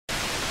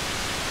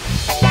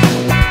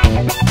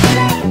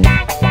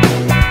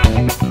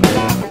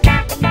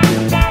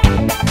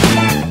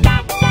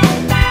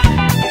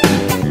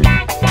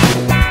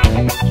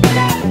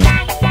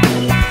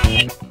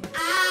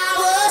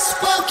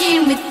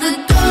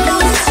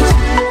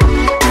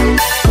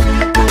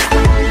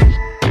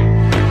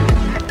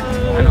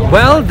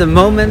Well, the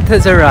moment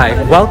has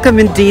arrived. Welcome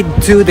indeed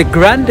to the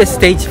grandest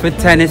stage for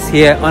tennis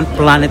here on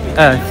planet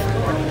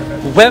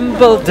Earth,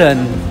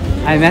 Wimbledon.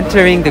 I'm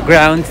entering the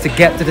grounds to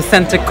get to the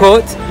center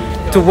court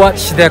to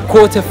watch the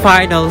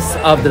quarterfinals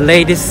of the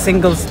ladies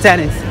singles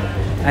tennis.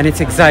 And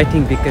it's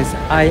exciting because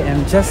I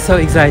am just so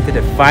excited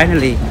that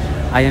finally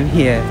I am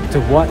here to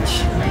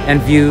watch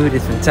and view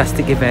this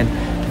fantastic event.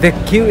 The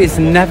queue is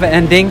never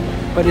ending,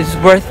 but it's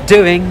worth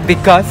doing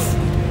because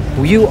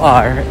you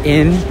are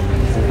in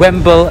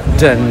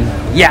Wimbledon.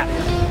 Yeah.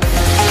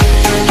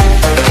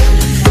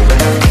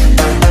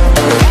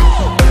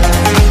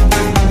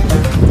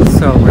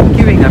 So we're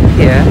queuing up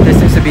here. There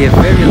seems to be a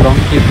very long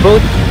queue,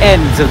 both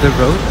ends of the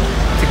road,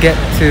 to get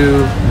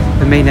to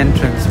the main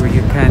entrance where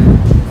you can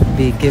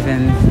be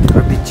given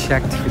or be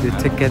checked for the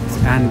tickets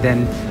and then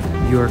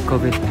your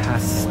COVID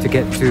pass to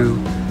get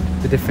to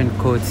the different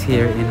courts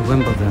here in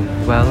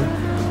Wimbledon. Well,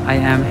 I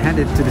am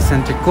headed to the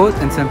center court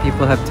and some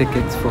people have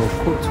tickets for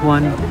court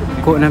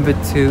 1, court number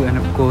 2 and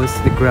of course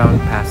the ground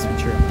pass,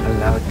 which are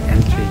allowed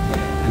entry.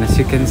 And as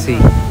you can see,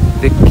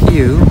 the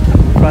queue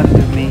in front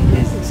of me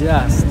is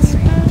just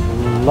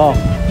long.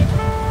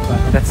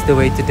 But that's the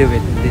way to do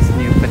it in this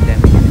new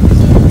pandemic and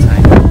this new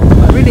time.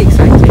 But really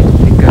exciting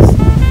because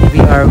we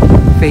are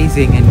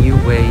facing a new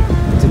way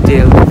to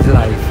deal with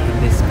life in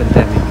this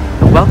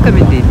pandemic. Welcome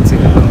indeed to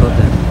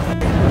Wimbledon.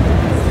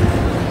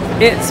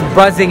 It's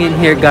buzzing in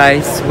here,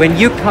 guys. When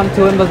you come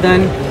to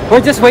Wimbledon,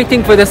 we're just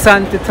waiting for the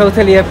sun to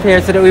totally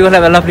appear so that we will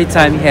have a lovely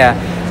time here.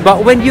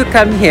 But when you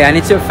come here and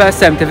it's your first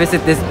time to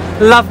visit this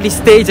lovely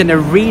stage and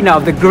arena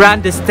of the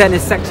grandest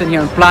tennis section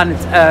here on planet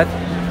Earth,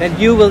 then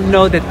you will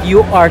know that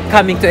you are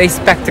coming to a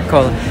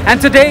spectacle.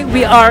 And today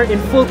we are in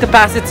full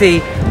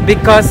capacity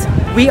because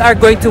we are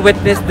going to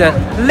witness the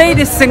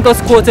latest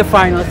singles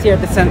quarterfinals here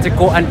at the center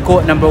court and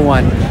court number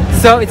 1.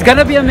 So it's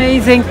gonna be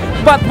amazing.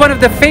 But one of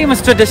the famous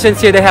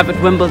traditions here they have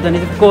at Wimbledon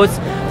is of course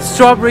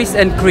strawberries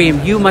and cream.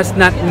 You must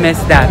not miss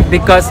that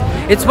because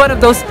it's one of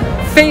those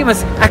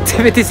famous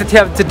activities that you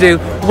have to do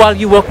while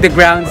you walk the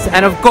grounds.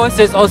 And of course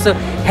there's also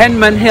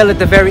Henman Hill at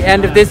the very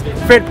end of this,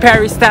 Fred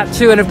Perry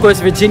statue, and of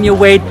course Virginia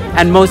Wade.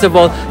 And most of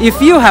all,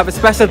 if you have a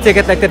special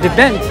ticket like the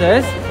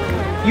debentures,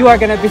 you are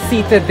gonna be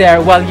seated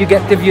there while you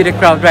get to view the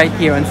crowd right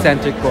here on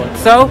center court.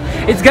 So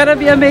it's gonna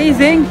be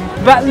amazing.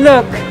 But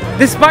look,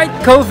 despite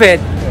COVID,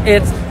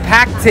 it's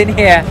packed in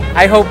here.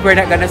 I hope we're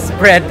not gonna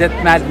spread that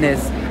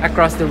madness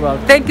across the world.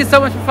 Thank you so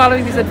much for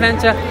following this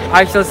adventure.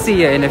 I shall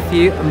see you in a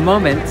few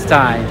moments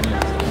time.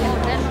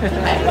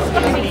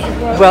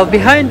 Well,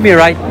 behind me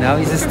right now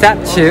is a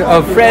statue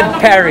of Fred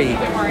Perry.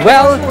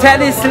 Well,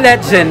 tennis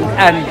legend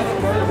and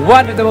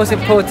one of the most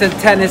important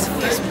tennis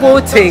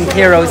sporting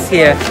heroes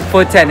here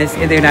for tennis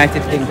in the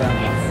United Kingdom.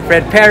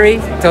 Fred Perry,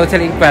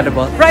 totally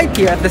incredible. Right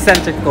here at the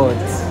center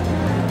courts.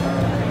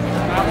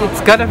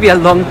 It's gonna be a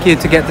long queue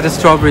to get to the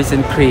strawberries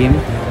and cream,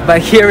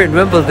 but here in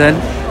Wimbledon,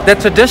 the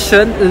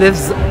tradition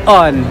lives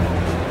on.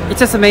 It's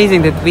just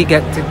amazing that we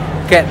get to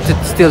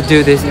still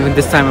do this even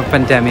this time of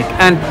pandemic.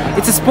 And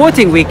it's a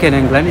sporting week in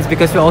England. It's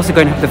because we're also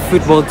going to have the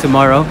football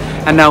tomorrow,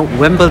 and now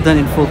Wimbledon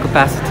in full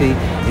capacity.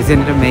 Isn't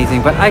it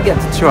amazing? But I get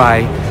to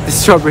try the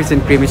strawberries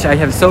and cream, which I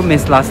have so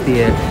missed last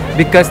year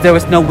because there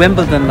was no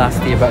Wimbledon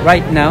last year. But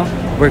right now,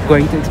 we're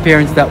going to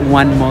experience that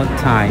one more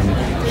time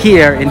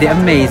here in the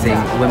amazing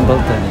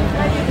Wimbledon.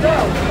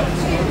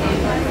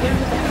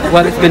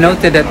 Well, it's been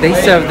noted that they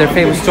serve their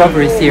famous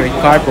strawberries here in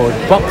cardboard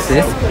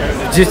boxes,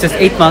 just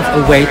 8 miles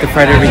away to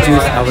further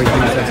reduce our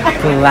use of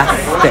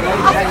plastic.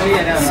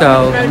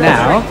 So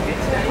now,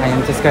 I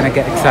am just gonna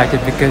get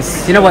excited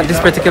because, you know what, this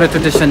particular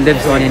tradition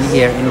lives on in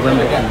here in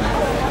Wimbledon.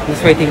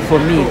 Just waiting for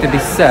me to be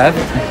served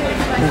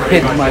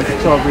with my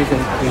strawberries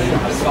and cream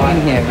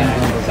in here in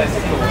Wimbledon.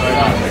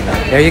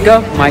 There you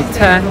go, my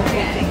turn.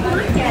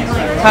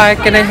 Hi,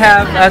 can I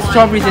have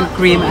strawberries and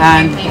cream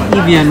and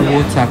Evian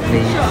water,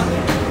 please?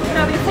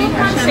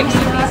 £1.60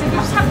 please, and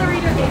just have the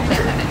reader here.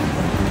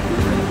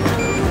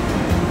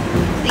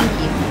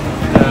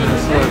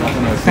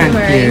 Thank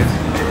you.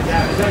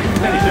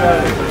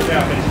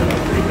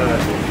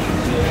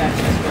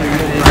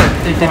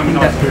 Dipping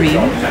that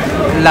cream.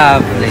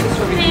 Lovely.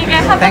 Here you go,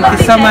 have Thank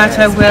you so much,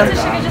 I will.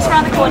 Just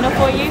around the corner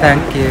for you.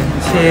 Thank you.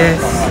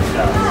 Cheers.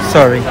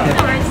 Sorry. No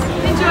worries.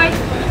 Enjoy.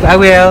 I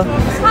will.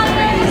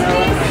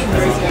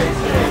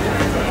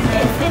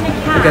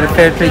 We We got a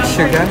fair plate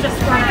sugar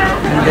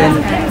and then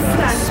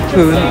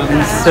spoon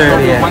and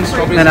serve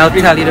it. And I'll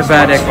tell you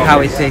about it,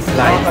 how it tastes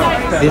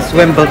like. This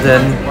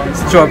Wimbledon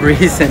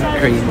strawberries and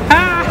cream.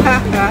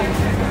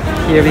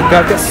 Here we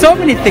go. I've got so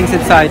many things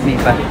inside me,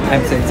 but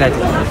I'm so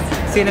excited.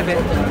 See you in a bit.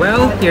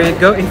 Well, here you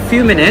go. In a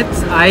few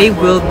minutes, I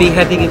will be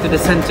heading into the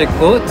center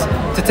court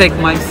to take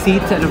my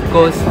seat and of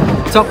course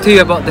talk to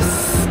you about the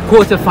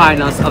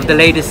quarterfinals of the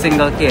ladies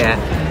single here.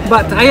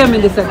 But I am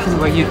in the section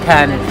where you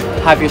can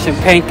have your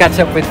champagne, catch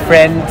up with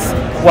friends.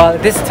 Well,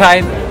 this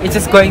time it's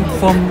just going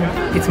from,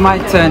 it's my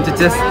turn to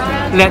just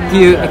let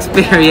you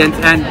experience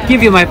and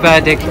give you my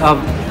verdict of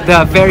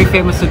the very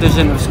famous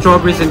tradition of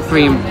strawberries and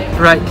cream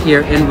right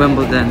here in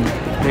Wimbledon.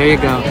 There you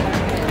go.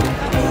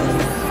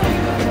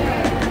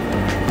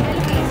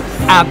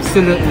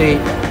 absolutely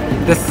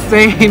the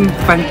same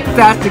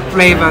fantastic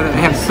flavor that I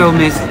have so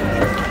missed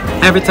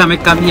every time I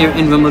come here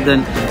in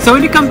Wimbledon. So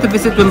when you come to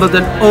visit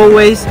Wimbledon,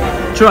 always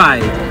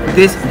try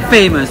this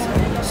famous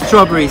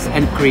strawberries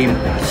and cream.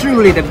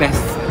 Truly the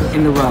best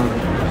in the world.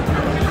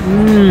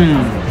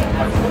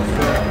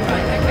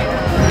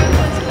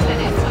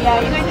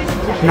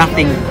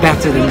 Nothing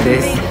better than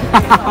this.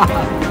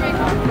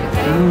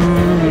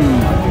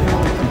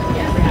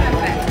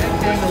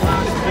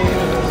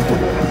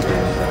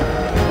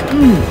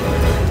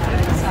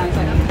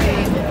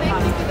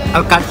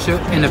 I'll catch you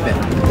in a bit.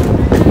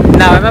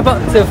 Now I'm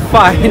about to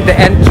find the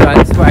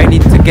entrance where I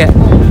need to get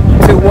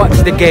to watch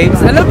the games.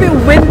 A little bit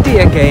windy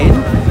again,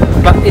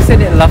 but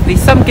isn't it lovely?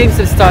 Some games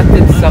have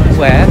started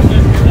somewhere,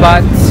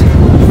 but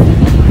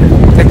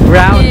the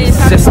ground is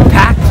just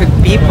packed with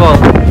people.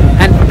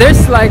 And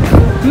there's like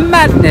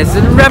madness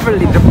and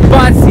revelry. The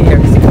buzz here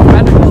is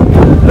incredible.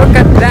 Look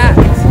at that.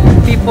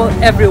 People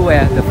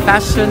everywhere. The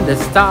fashion, the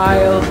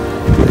style,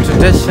 the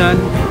tradition.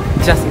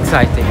 Just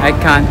exciting. I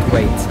can't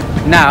wait.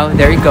 Now,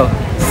 there you go.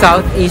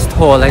 Southeast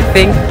Hall. I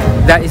think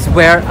that is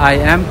where I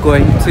am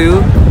going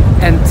to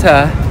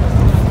enter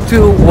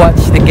to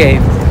watch the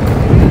game.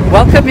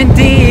 Welcome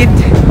indeed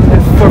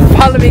for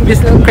following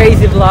this little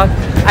crazy vlog.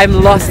 I'm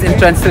lost in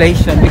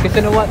translation because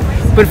you know what?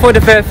 But for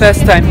the very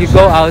first time you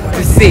go out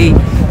to see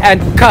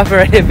and cover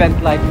an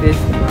event like this,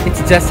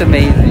 it's just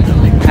amazing.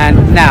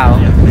 And now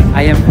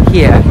I am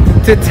here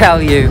to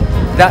tell you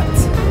that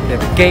the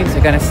games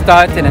are gonna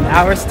start in an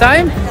hour's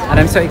time, and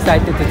I'm so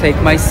excited to take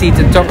my seat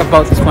and talk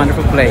about this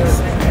wonderful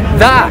place,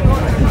 the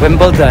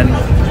Wimbledon.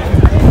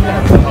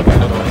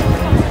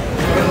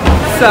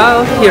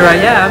 So here I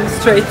am,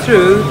 straight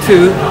through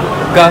to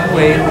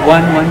Gateway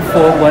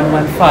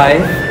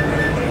 114115,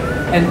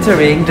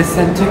 entering the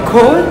center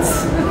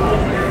courts.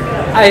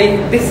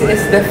 This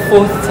is the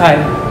 4th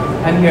time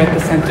I'm here at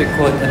the center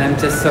court, and I'm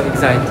just so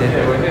excited.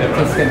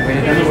 Please get ready.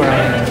 I don't know where I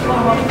am.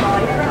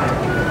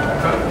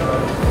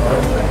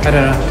 I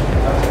don't know.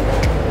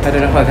 I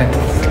don't know how that is.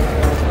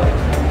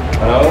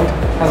 Hello?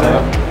 Hello.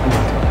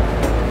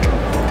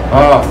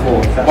 Ah,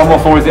 4.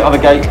 114 is the other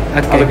gate.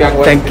 Okay, Other gate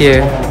thank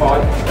you.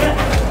 115.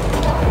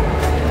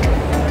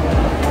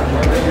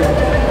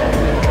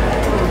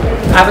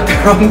 I have the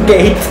wrong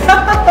gate.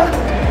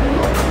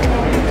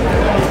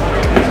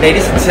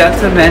 Ladies and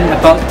gentlemen,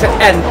 about to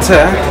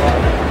enter.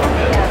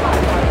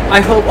 I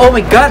hope, oh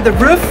my god, the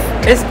roof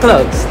is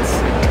closed.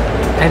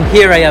 And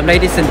here I am,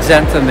 ladies and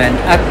gentlemen,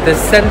 at the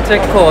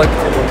center court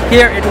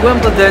here in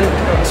Wimbledon.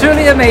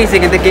 Truly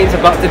amazing, and the game's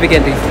about to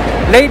begin. These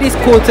ladies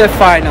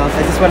quarter-finals.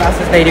 I just want to ask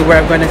this lady where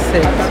I'm going to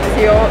sit.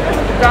 So you're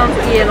down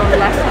to Ian on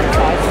the left hand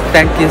side.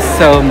 Thank you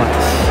so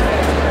much.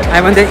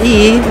 I'm on the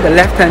E, the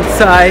left-hand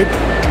side.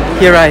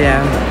 Here I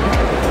am.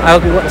 I'll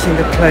be watching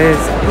the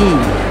players E.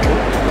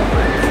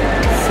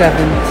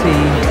 70.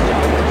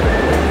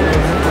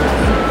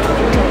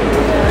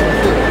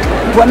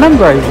 What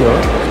number is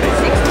yours?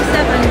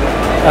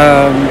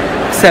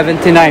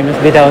 79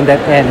 must be down that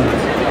end.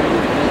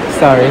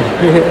 Sorry.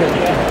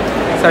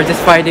 Sorry,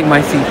 just finding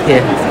my seat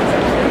here.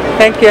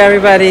 Thank you,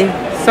 everybody.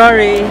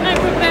 Sorry. No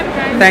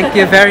problem. Thank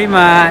you very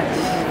much.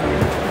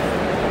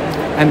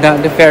 I'm down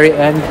at the very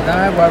end.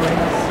 No worries.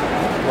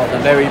 Well, the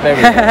very,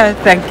 very.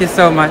 Thank you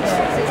so much.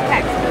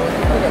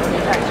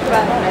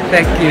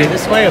 Thank you.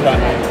 This way or that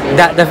way?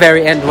 That the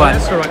very end one.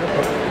 That's alright.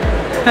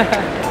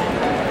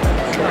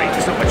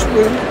 There's not much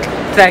room.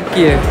 Thank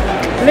you.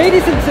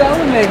 Ladies and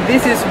gentlemen,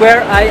 this is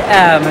where I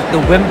am at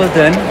the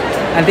Wimbledon,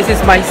 and this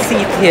is my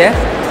seat here,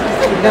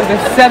 number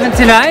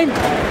 79,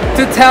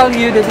 to tell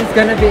you that it's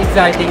gonna be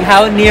exciting,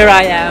 how near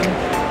I am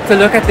to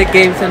look at the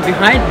games, and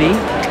behind me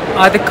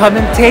are the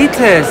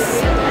commentators.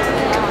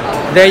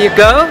 There you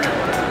go,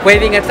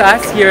 waving at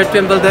us here at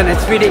Wimbledon.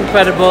 It's really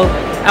incredible,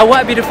 and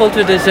what a beautiful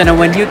tradition. And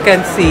when you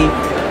can see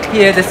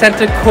here, the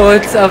center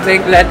courts of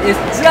England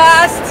is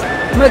just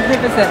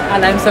magnificent,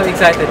 and I'm so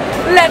excited.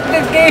 Let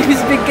the games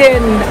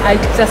begin. I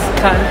just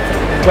can't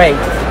wait.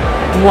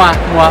 Mwah,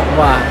 mwah,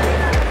 mwah.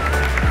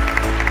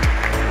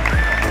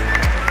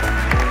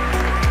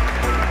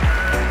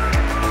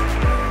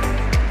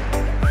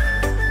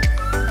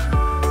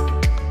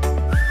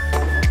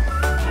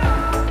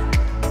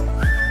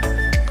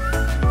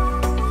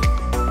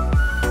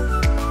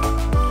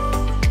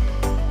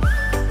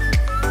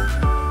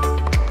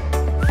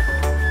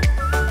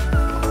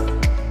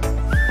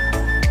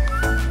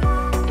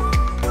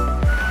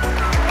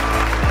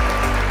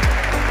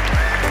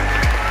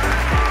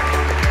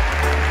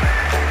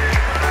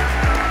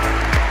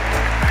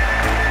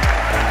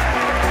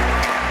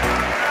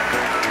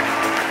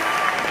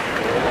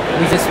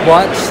 We just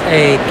watched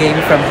a game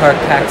from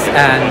Hurkacz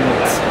and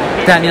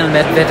Daniel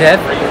Medvedev,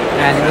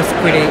 and it was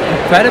pretty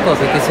incredible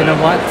because you know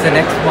what? The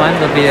next one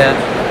will be a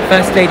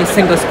First Lady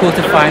Singles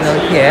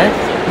quarter-final here,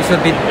 which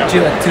will be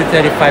due at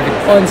 2:35 with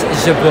Ons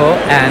Jabeur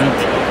and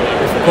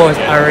of course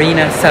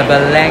Arina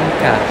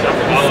Sabalenka.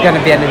 This is going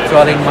to be an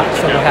enthralling match,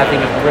 so we're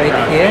having a break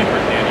here,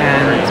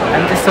 and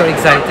I'm just so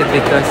excited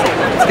because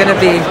it's going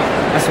to be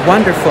as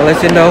wonderful. As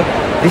you know,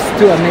 these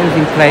two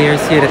amazing players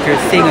here that you're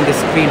seeing on the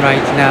screen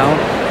right now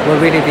will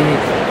really be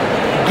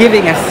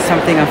giving us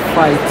something of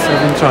fight of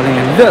enthralling.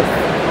 And look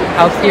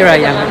how here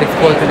I am at the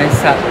court when I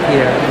sat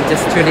here. And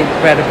just truly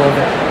incredible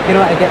that, you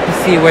know, I get to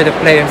see where the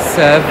players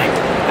serve,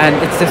 and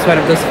it's just one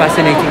of those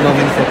fascinating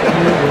moments that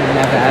you will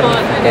never ever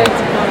forget.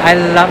 I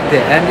loved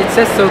it, and it's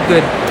just so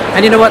good.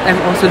 And you know what, I'm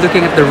also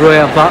looking at the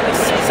royal box.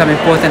 Some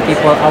important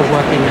people are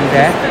working in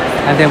there.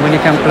 And then when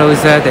you come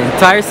closer, the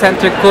entire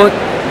center court,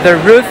 the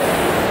roof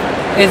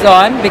is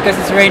on because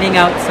it's raining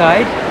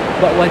outside.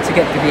 But once you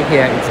get to be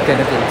here, it's going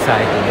to be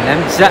exciting. And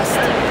I'm just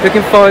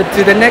looking forward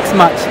to the next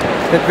match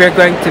that we're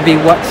going to be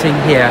watching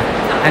here.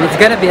 And it's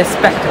going to be a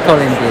spectacle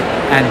indeed.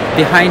 And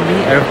behind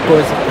me are, of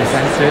course, the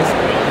presenters.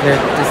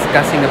 They're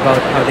discussing about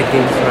how the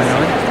games run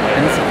on.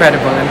 And it's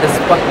incredible. And the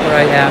spot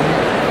where I am,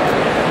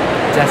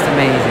 just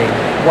amazing.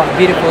 What a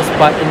beautiful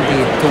spot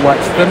indeed to watch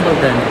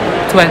Wimbledon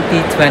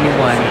 2021.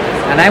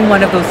 And I'm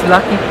one of those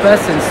lucky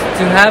persons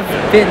to have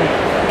been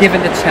given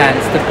the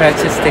chance to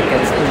purchase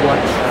tickets to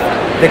watch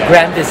the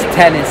grandest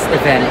tennis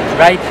event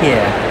right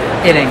here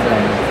in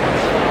England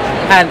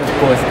and of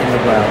course in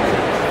the world.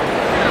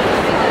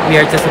 We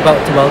are just about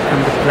to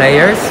welcome the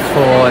players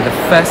for the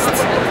first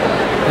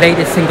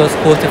ladies singles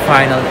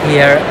quarterfinal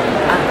here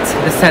at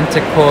the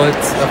center court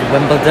of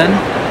Wimbledon,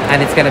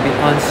 and it's going to be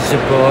Ons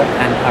Jabeur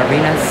and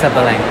Aryna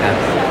Sabalenka,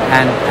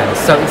 and I'm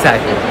so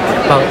excited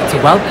about to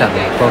welcome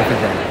both of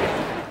them.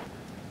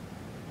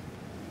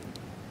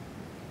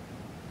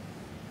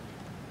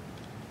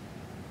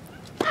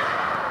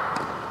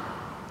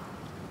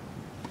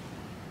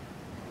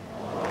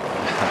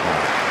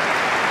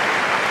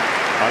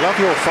 I love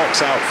your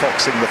fox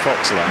outfoxing the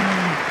fox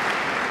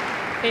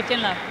line.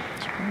 15 left.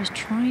 I was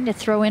trying to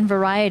throw in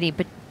variety,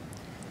 but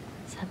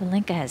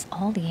Sabalenka has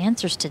all the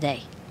answers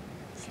today.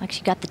 It's like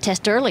she got the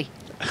test early.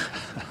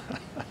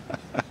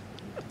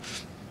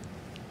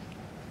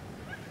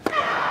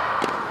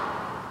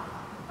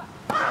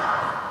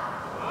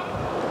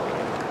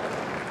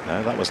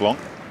 No, that was long.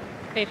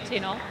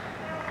 15 all.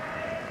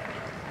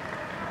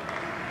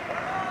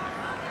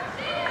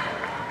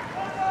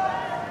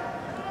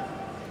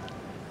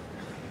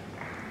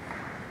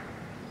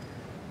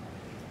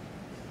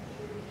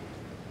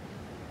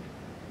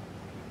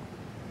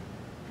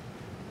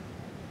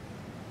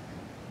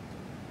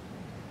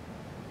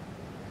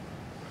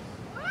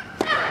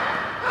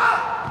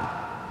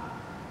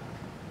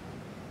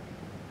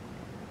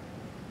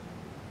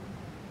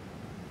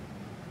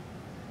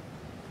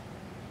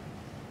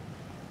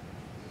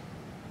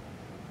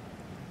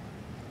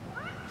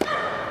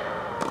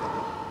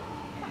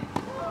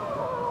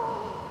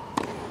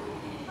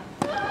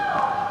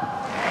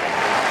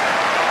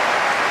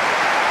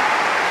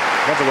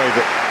 Love the way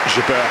that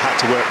Jabeur had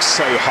to work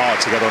so hard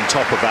to get on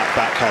top of that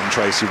backhand,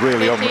 Tracy,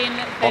 really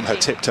on her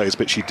tiptoes,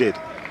 but she did.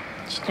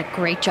 She did a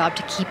great job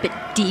to keep it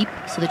deep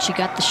so that she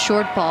got the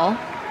short ball.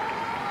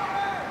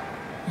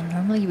 And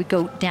normally you would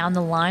go down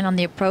the line on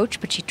the approach,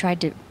 but she tried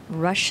to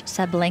rush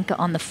Sabalenka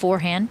on the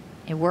forehand.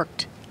 It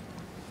worked.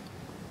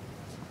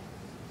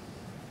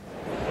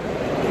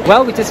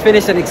 Well, we just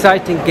finished an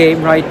exciting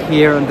game right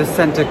here on the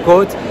center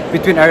court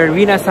between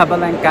Aryna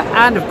Sabalenka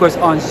and of course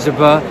Ons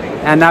Jabeur.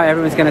 And now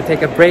everyone's going to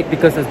take a break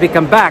because as we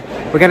come back,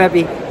 we're going to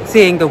be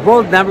seeing the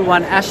world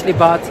 #1 Ashley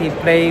Barty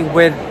play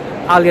with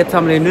Alya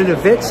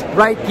Tomljanovic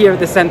right here at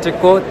the center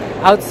court.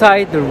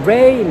 Outside, the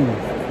rain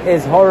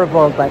is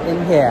horrible, but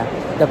in here,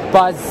 the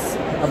buzz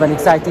of an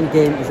exciting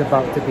game is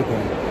about to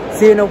begin.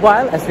 See you in a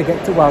while as we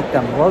get to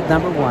welcome world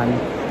 #1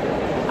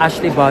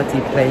 Ashley Barty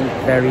playing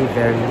very,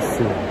 very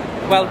soon.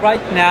 Well,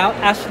 right now,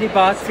 Ashley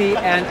Barty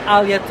and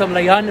Alya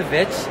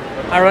Tomljanovic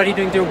are already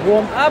doing their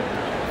warm-up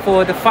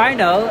for the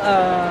final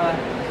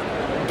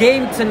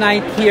game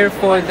tonight here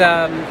for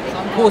the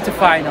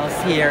quarterfinals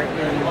here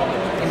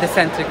in the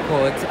center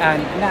court.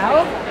 And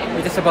now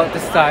we're just about to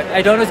start.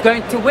 I don't know who's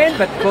going to win,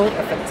 but both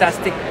are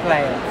fantastic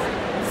players.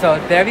 So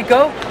there we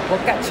go.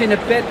 We'll catch you in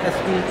a bit as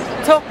we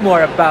talk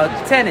more about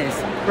tennis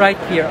right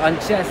here on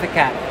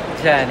Jessica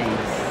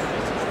Journeys.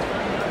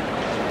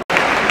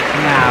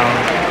 Now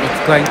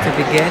it's going to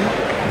begin,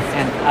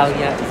 and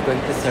Alya is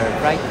going to serve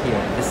right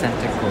here in the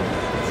center court.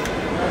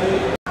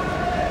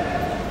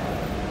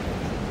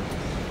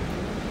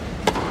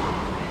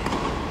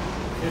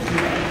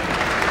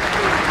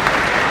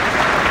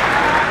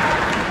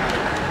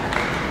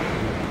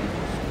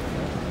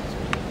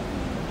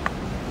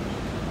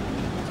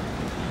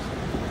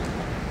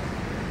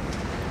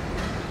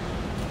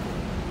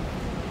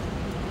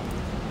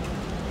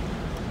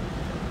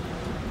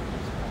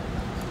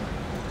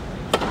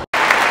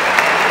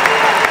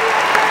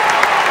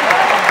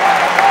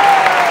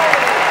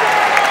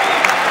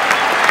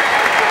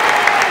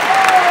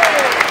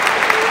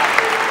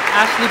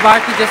 Ashley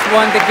Barty just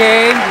won the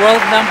game.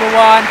 World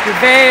 #1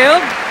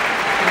 prevailed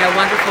in a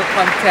wonderful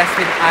contest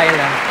with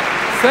Isla.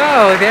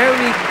 So there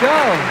we go.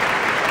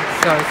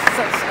 So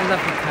such a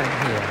lovely time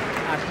here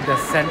at the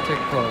center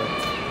court.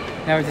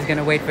 Now we're just going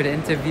to wait for the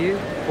interview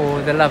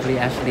for the lovely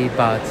Ashley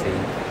Barty.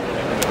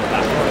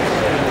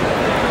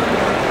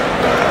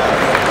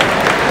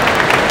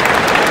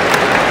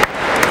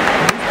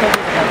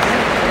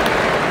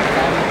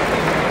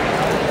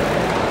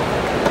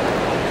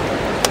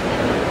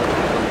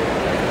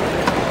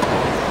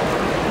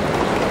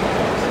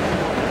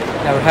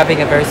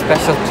 having a very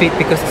special treat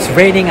because it's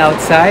raining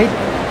outside.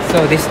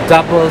 So this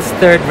doubles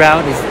third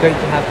round is going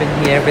to happen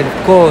here with, of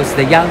course,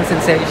 the young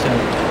sensation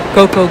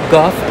Coco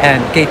Gauff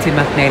and Katie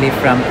McNally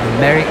from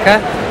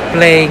America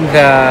playing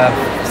the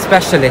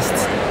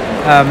specialists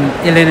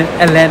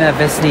Elena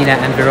Vesnina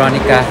and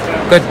Veronika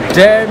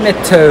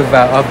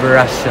Godermetova of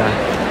Russia.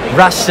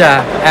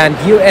 Russia and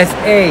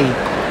USA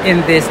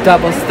in this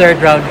doubles third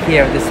round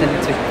here at the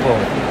center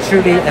court.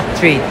 Truly a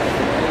treat.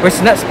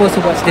 We're not supposed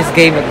to watch this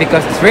game, but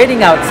because it's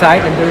raining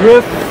outside and the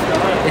roof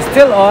is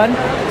still on,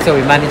 so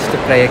we managed to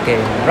play a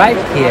game right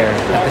here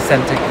at the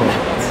center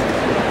court.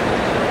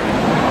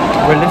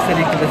 We're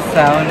listening to the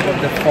sound of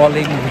the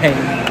falling rain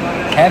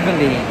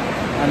heavily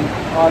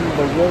on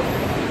the roof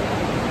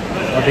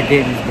while the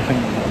game is going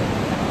on.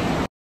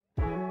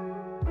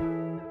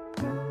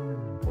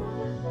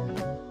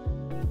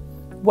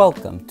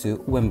 Welcome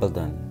to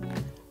Wimbledon.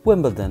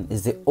 Wimbledon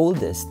is the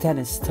oldest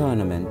tennis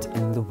tournament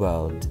in the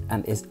world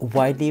and is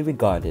widely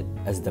regarded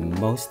as the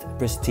most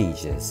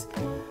prestigious.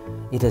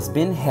 It has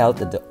been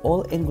held at the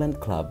All England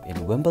Club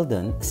in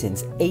Wimbledon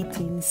since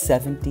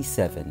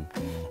 1877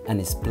 and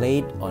is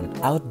played on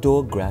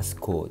outdoor grass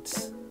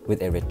courts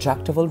with a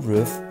retractable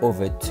roof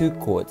over 2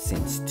 courts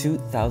since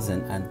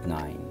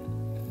 2009.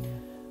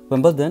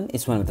 Wimbledon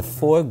is one of the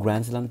 4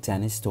 Grand Slam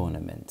tennis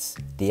tournaments,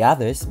 the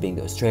others being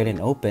the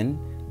Australian Open,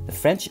 the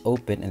French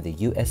Open and the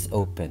US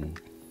Open.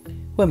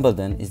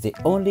 Wimbledon is the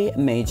only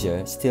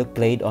major still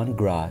played on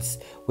grass,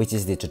 which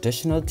is the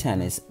traditional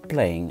tennis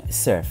playing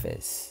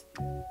surface.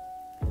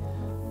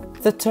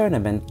 The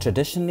tournament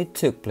traditionally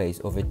took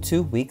place over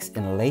 2 weeks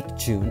in late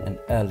June and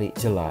early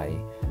July,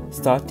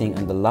 starting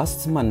on the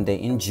last Monday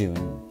in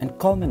June and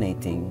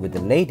culminating with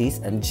the ladies'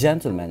 and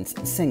gentlemen's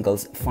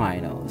singles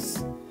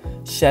finals,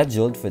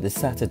 scheduled for the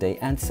Saturday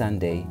and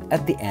Sunday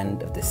at the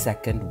end of the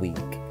second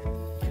week.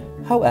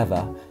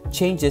 However,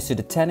 changes to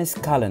the tennis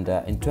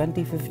calendar in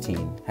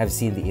 2015 have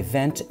seen the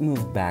event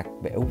moved back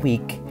by a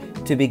week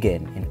to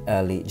begin in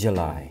early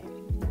July.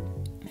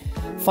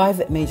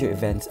 5 major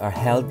events are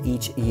held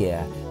each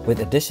year, with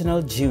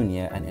additional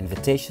junior and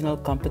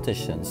invitational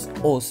competitions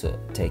also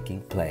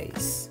taking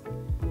place.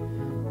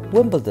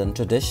 Wimbledon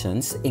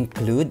traditions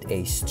include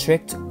a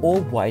strict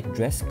all-white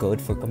dress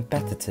code for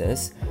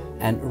competitors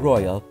and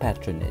royal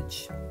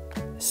patronage.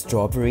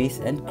 Strawberries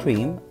and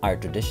cream are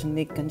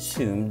traditionally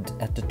consumed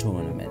at the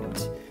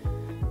tournament.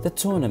 The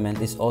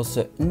tournament is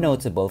also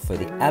notable for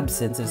the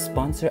absence of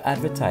sponsor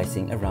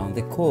advertising around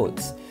the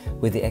courts,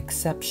 with the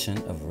exception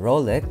of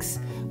Rolex,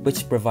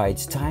 which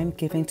provides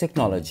timekeeping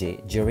technology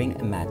during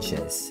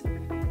matches,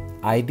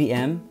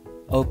 IBM,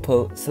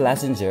 Oppo,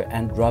 Schlesinger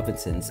and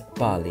Robinson's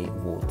Barley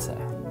Water.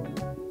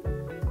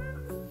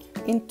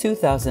 In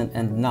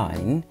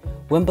 2009,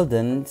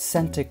 Wimbledon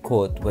Centre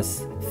Court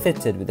was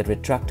fitted with a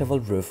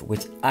retractable roof,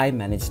 which I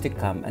managed to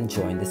come and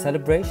join the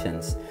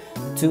celebrations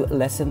to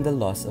lessen the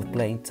loss of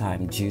playing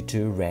time due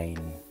to rain.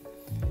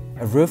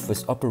 A roof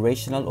was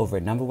operational over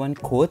number 1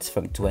 courts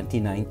from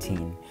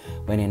 2019,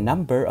 when a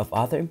number of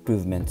other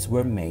improvements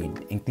were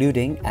made,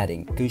 including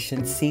adding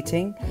cushioned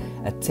seating,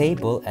 a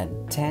table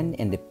and 10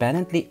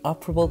 independently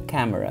operable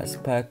cameras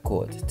per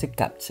court to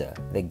capture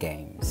the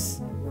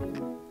games.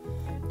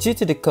 Due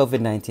to the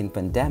COVID-19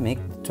 pandemic,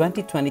 the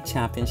 2020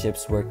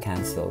 championships were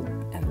cancelled,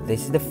 and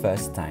this is the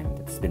first time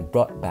that it's been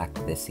brought back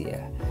this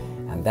year.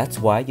 And that's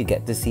why you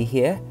get to see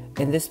here,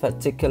 in this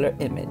particular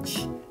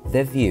image,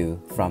 the view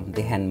from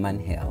the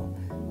Henman Hill.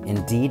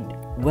 Indeed,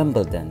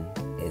 Wimbledon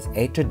is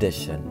a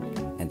tradition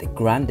and the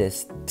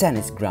grandest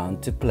tennis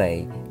ground to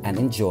play and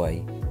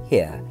enjoy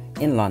here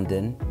in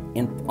London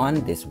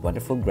on this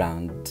wonderful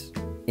ground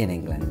in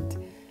England.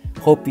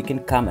 Hope you can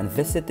come and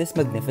visit this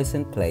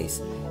magnificent place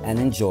and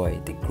enjoy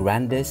the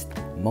grandest,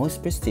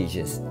 most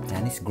prestigious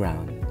tennis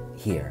ground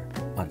here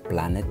on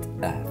planet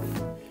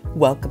Earth.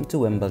 Welcome to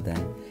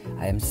Wimbledon.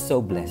 I am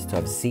so blessed to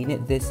have seen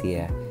it this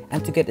year,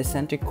 and to get the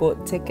center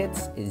court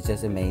tickets is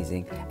just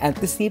amazing, and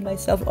to see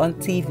myself on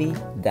TV,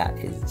 that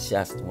is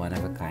just one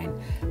of a kind.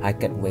 I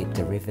can't wait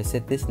to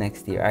revisit this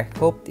next year. I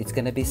hope it's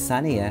gonna be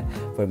sunnier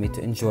for me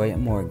to enjoy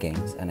more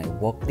games and I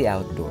walk the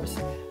outdoors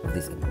of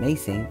this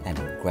amazing and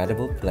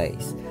incredible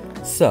place.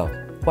 So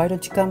why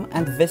don't you come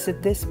and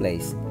visit this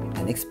place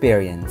and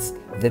experience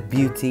the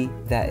beauty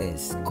that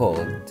is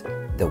called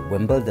the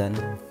Wimbledon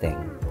thing.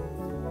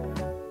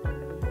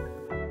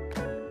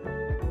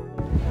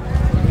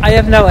 I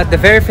am now at the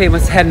very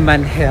famous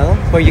Henman Hill,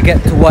 where you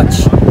get to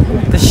watch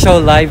the show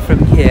live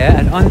from here.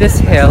 And on this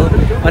hill,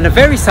 on a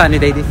very sunny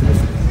day, this is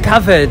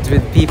covered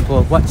with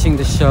people watching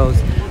the shows,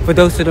 for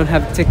those who don't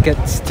have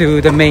tickets to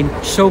the main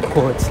show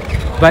courts.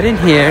 But in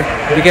here,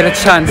 you get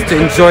a chance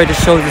to enjoy the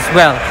shows as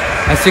well,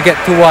 as you get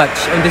to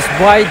watch on this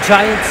wide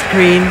giant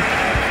screen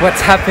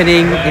what's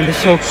happening in the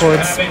show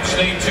courts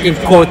in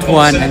Court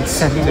 1 and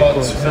Center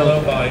Court.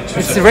 So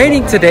it's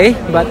raining today,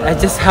 but I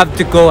just have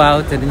to go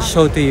out and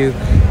show to you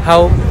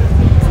how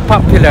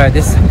popular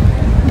this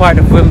part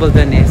of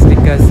Wimbledon is,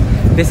 because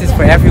this is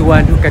for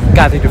everyone who can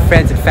gather their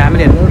friends and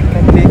family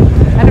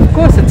and of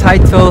course the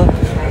title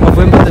of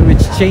Wimbledon,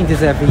 which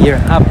changes every year,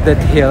 up that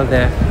hill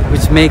there.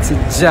 which makes it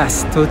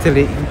just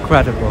totally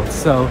incredible.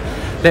 So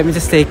let me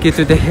just take you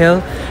to the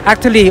hill.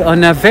 Actually,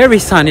 on a very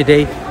sunny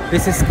day,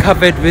 this is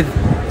covered with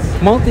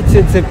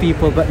multitudes of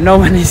people, but no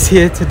one is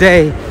here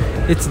today.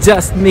 It's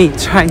just me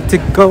trying to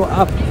go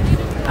up.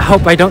 I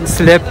hope I don't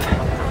slip,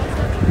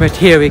 but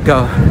here we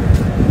go.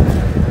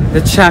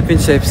 The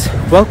championships.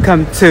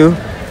 Welcome to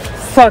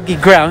soggy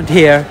ground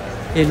here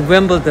in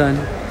Wimbledon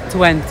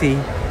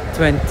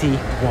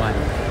 2021.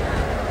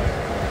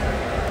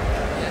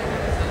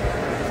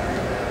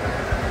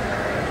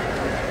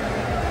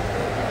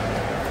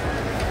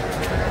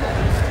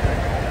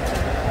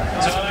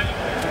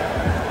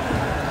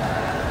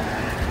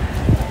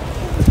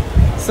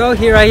 So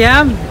here I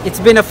am. It's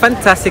been a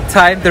fantastic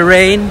time. The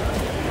rain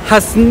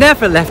has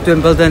never left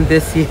Wimbledon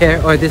this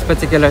year or this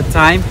particular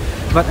time,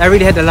 but I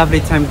really had a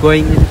lovely time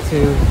going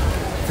into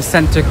the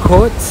center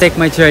court, take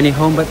my journey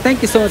home. But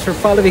thank you so much for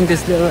following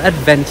this little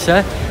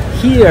adventure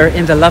here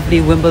in the lovely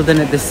Wimbledon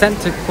at the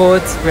center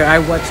courts where I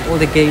watch all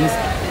the games,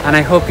 and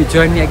I hope you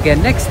join me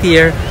again next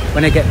year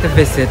when I get to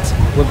visit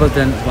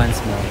Wimbledon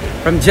once more.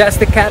 From Just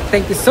the Cat,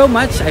 thank you so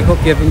much. I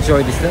hope you have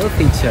enjoyed this little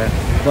feature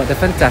about the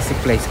fantastic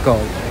place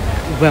called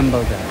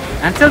Wimbledon.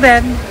 Until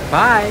then,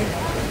 bye!